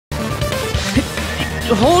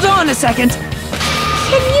hold on a second.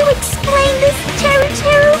 Can you explain this,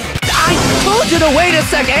 Teruteru? I told you to wait a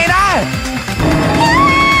second, ain't I?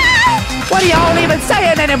 What are y'all even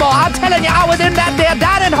saying anymore? I'm telling you, I was in that there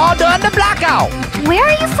dining hall during the blackout. Where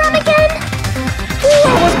are you from again?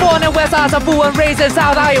 I was born in West Asabu and raised in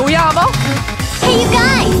South Aoyama. Hey, you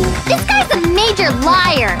guys! This guy's a major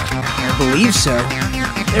liar! I believe so.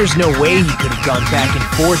 There's no way he could have gone back and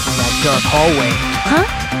forth in that dark hallway. Huh?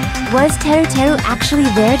 Was Teruteru actually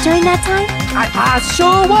there during that time? I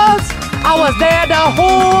sure was. I was there the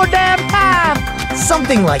whole damn time.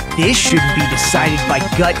 Something like this shouldn't be decided by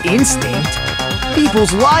gut instinct.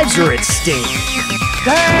 People's lives are at stake.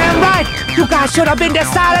 Damn right! You guys should have been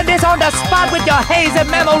deciding this on the spot with your hazy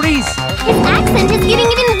memories. His accent is getting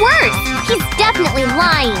even worse. He's definitely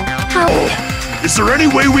lying. How? Is there any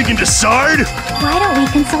way we can decide? Why don't we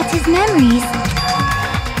consult his memories?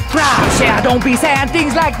 Gosh, yeah, don't be saying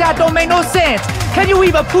things like that. Don't make no sense. Can you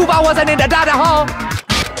even prove I wasn't in the dining hall?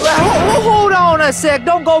 Well, hold on a sec.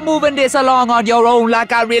 Don't go moving this along on your own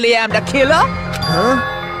like I really am the killer. Huh?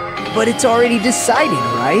 But it's already decided,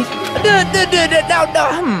 right? The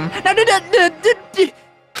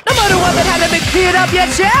murder weapon hasn't been cleared up yet,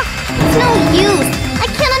 Chef? It's no use. I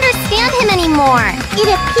can't understand him anymore. It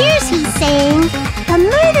appears he's saying the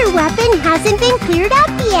murder weapon hasn't been cleared up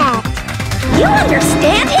yet. You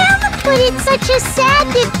understand him? But it's such a sad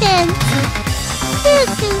defense.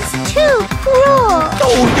 This is too cruel.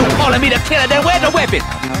 Oh, you calling me the killer? Then where's the weapon?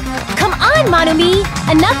 Come on, Manumi.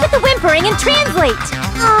 Enough with the whimpering and translate.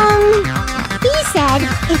 He said,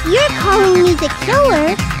 if you're calling me the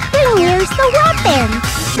killer, then where's the weapon?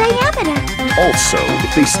 Diameter. Also,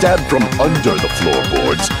 if they stabbed from under the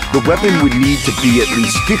floorboards, the weapon would need to be at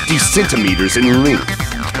least 50 centimeters in length.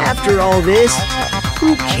 After all this,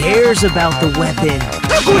 who cares about the weapon?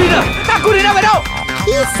 Not good enough! Not good enough at all!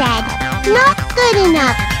 He said, not good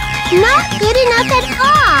enough. Not good enough at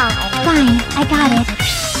all. Fine, I got it.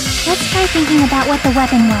 Let's try thinking about what the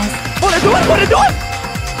weapon was. What to do it? What to do it?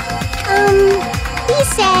 He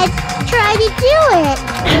said, try to do it.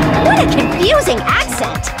 What a confusing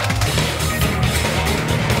accent.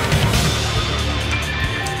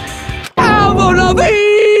 Avril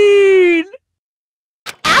Lavigne!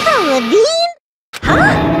 Avril Lavigne?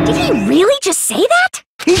 Huh? Did he really just say that?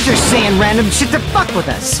 He's just saying random shit to fuck with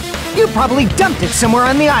us. You probably dumped it somewhere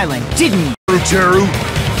on the island, didn't you? Teru,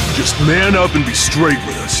 just man up and be straight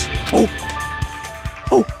with us. Oh,